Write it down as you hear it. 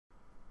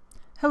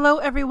Hello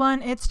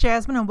everyone, it's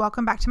Jasmine and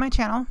welcome back to my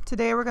channel.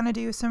 Today we're going to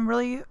do some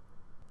really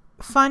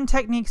fun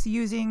techniques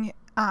using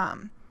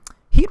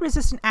heat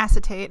resistant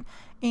acetate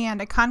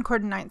and a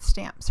Concord 9th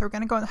stamp. So we're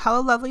going to go with the Hello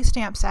Lovely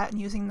stamp set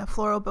and using the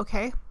floral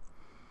bouquet.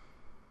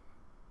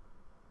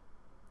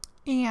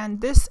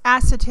 And this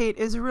acetate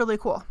is really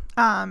cool.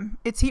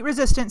 It's heat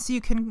resistant, so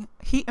you can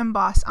heat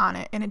emboss on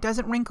it, and it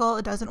doesn't wrinkle,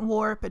 it doesn't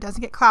warp, it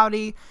doesn't get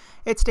cloudy,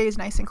 it stays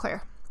nice and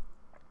clear,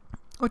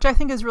 which I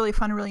think is really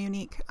fun, really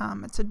unique.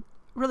 It's a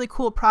really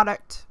cool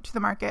product to the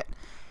market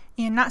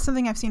and not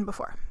something I've seen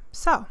before.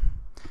 So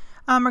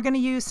we're going to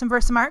use some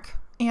Versamark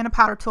and a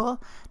powder tool.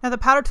 Now the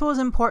powder tool is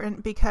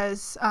important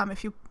because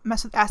if you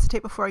mess with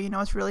acetate before, you know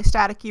it's really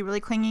staticky, really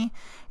clingy,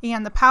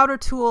 and the powder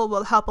tool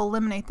will help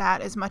eliminate that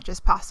as much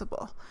as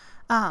possible.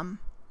 So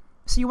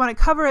you want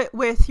to cover it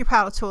with your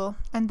powder tool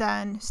and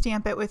then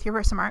stamp it with your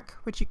Versamark,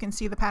 which you can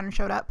see the pattern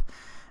showed up.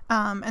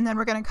 And then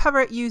we're going to cover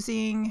it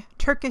using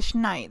Turkish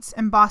Nights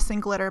Embossing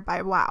Glitter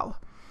by Wow.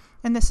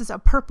 And this is a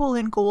purple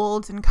and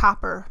gold and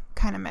copper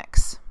kind of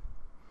mix.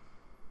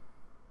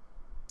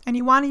 And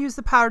you want to use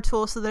the powder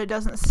tool so that it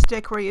doesn't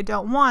stick where you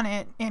don't want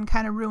it and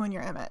kind of ruin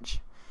your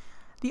image.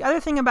 The other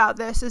thing about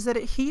this is that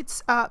it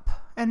heats up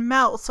and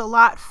melts a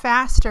lot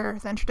faster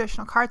than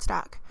traditional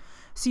cardstock.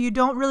 So you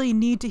don't really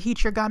need to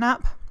heat your gun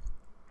up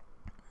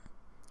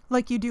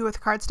like you do with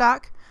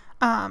cardstock.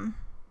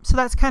 So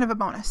that's kind of a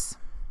bonus.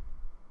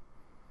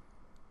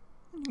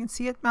 You can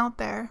see it melt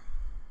there.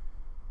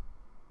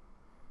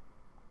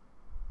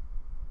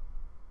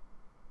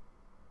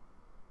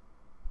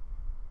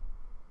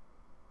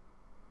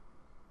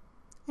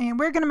 And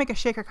we're going to make a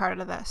shaker card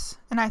out of this.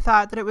 And I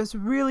thought that it was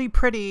really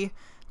pretty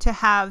to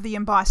have the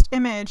embossed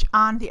image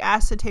on the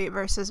acetate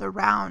versus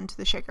around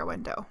the shaker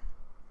window.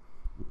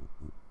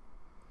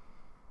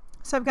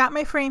 So I've got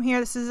my frame here.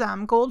 This is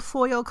gold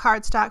foil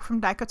cardstock from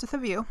Die Cuts with a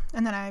View.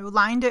 And then I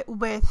lined it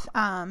with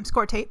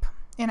score tape.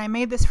 And I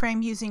made this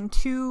frame using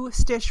 2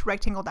 stitch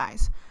rectangle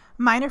dies.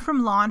 Mine are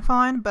from Lawn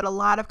Fawn, but a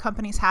lot of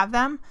companies have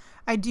them.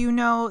 I do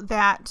know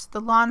that the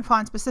Lawn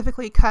Fawn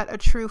specifically cut a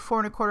true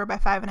 4 1/4 by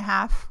 5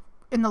 1/2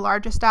 in the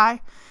largest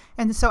die,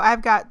 and so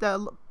I've got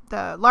the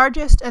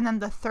largest and then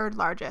the 3rd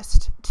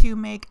largest to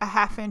make a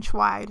 1/2 inch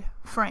wide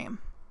frame.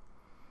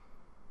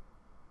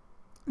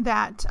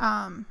 That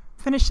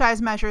finished size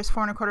measure is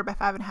 4 1/4 by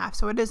 5 1/2,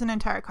 so it is an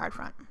entire card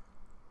front.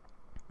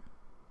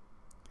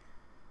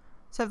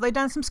 So I've laid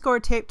down some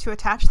score tape to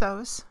attach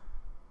those,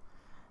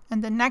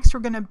 and then next we're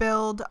going to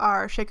build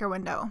our shaker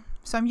window.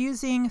 So I'm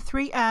using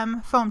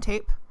 3M foam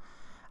tape.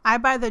 I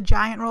buy the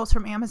giant rolls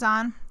from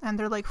Amazon and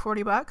they're like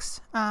 40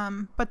 bucks,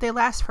 but they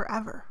last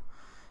forever.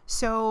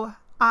 So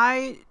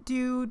I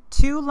do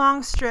 2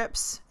 long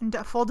strips and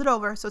fold it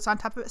over so it's on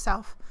top of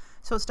itself,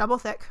 so it's double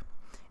thick,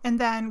 and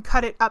then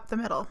cut it up the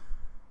middle.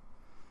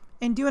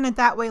 And doing it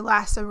that way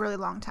lasts a really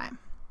long time.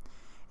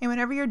 And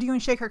whenever you're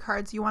doing shaker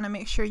cards, you want to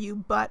make sure you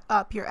butt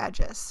up your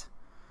edges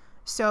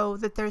so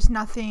that there's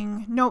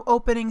nothing, no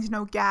openings,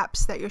 no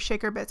gaps that your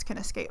shaker bits can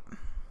escape.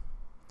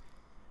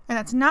 And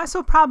that's not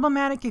so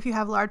problematic if you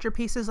have larger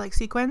pieces like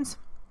sequins,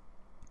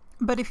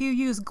 but if you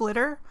use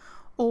glitter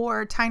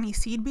or tiny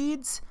seed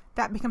beads,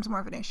 that becomes more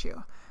of an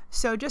issue.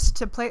 So just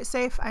to play it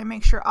safe, I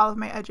make sure all of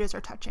my edges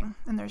are touching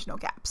and there's no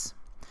gaps.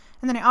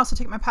 And then I also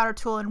take my powder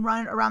tool and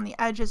run it around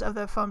the edges of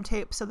the foam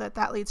tape so that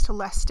that leads to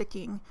less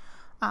sticking.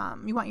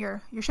 You want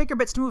your shaker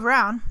bits to move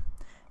around,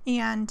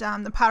 and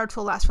the powder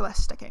tool lasts for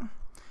less sticking.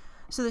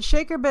 So the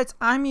shaker bits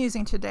I'm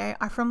using today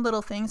are from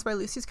Little Things by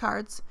Lucy's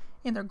Cards,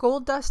 and they're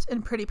Gold Dust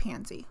and Pretty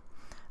Pansy.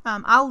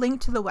 I'll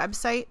link to the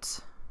website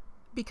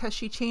because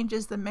she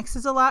changes the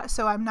mixes a lot,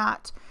 so I'm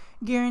not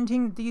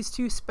guaranteeing these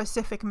 2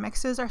 specific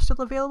mixes are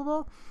still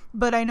available,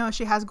 but I know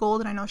she has gold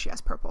and I know she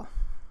has purple.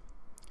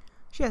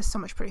 She has so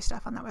much pretty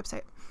stuff on that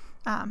website.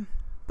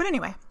 But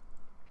anyway,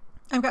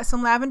 I've got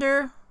some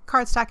lavender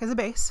cardstock as a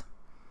base,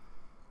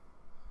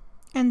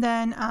 and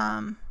then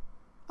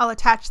I'll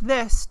attach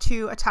this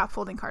to a top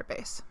folding card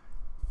base.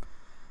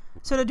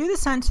 So to do the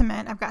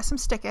sentiment, I've got some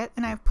Stick It,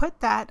 and I've put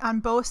that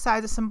on both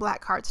sides of some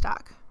black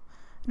cardstock.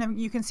 And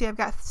you can see I've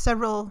got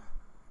several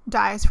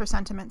dies for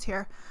sentiments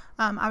here.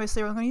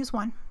 Obviously, we're going to use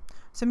one.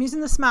 So I'm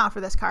using the Smile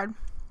for this card.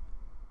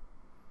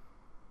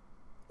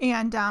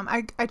 And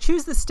I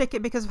choose the Stick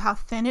It because of how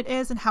thin it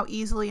is and how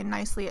easily and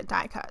nicely it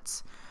die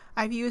cuts.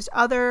 I've used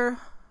other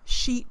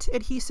sheet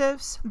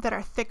adhesives that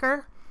are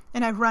thicker,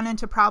 and I've run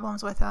into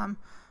problems with them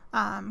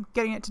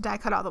getting it to die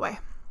cut all the way.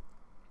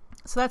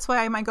 So that's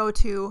why my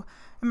go-to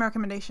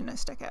recommendation is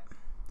Stick It.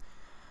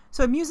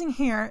 So I'm using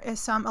here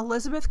is some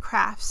Elizabeth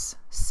Crafts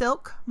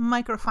Silk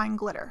Microfine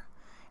Glitter.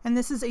 And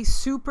this is a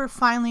super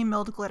finely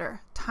milled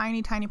glitter,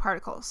 tiny, tiny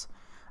particles.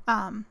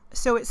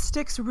 So it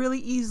sticks really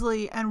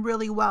easily and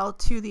really well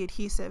to the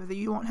adhesive, that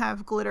you won't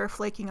have glitter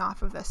flaking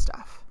off of this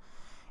stuff.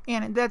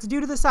 And that's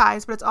due to the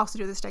size, but it's also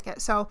due to the Stick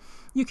It. So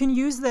you can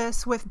use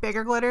this with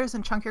bigger glitters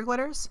and chunkier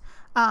glitters,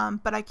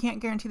 but I can't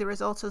guarantee the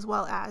results as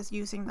well as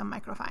using the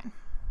microfine.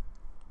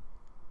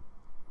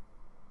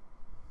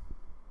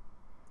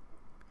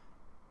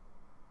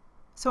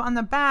 So on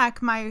the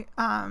back, my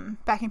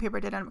backing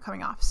paper did end up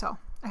coming off, so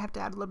I have to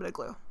add a little bit of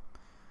glue.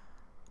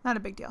 Not a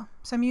big deal.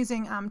 So I'm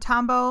using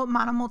Tombow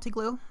Mono Multi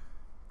Glue.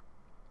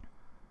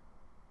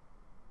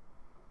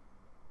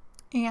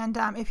 And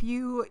if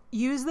you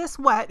use this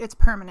wet, it's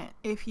permanent.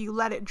 If you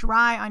let it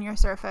dry on your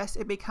surface,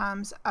 it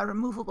becomes a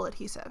removable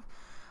adhesive.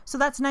 So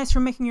that's nice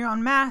for making your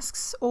own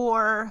masks,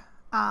 or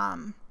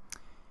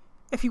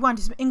if you want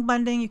to do some ink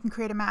blending, you can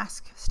create a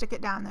mask, stick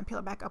it down, and then peel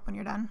it back up when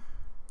you're done.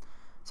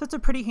 So it's a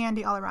pretty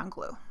handy all-around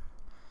glue.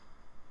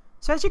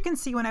 So as you can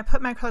see, when I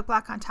put my acrylic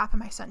block on top of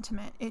my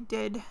sentiment, it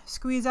did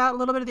squeeze out a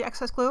little bit of the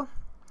excess glue.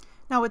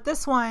 Now with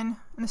this one,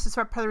 and this is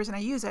part of the reason I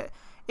use it,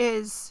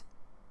 is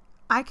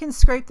I can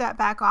scrape that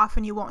back off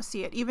and you won't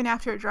see it. Even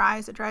after it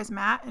dries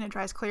matte and it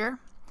dries clear.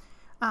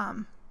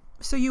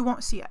 So you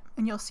won't see it.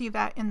 And you'll see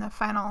that in the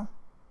final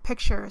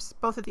pictures,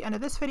 both at the end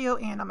of this video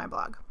and on my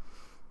blog.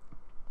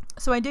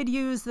 So I did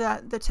use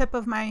the tip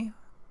of my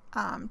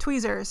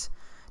tweezers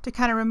to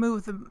kind of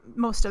remove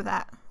most of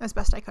that as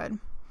best I could.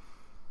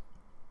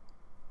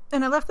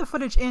 And I left the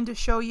footage in to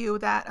show you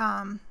that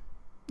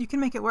you can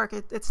make it work.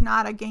 It's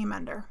not a game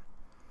ender.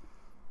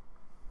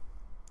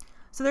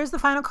 So there's the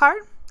final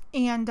card,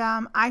 and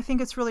I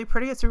think it's really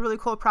pretty. It's a really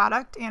cool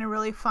product and a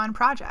really fun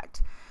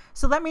project.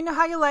 So let me know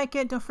how you like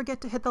it. Don't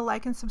forget to hit the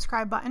like and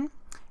subscribe button,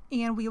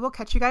 and we will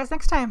catch you guys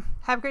next time.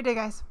 Have a great day,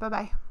 guys.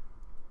 Bye-bye.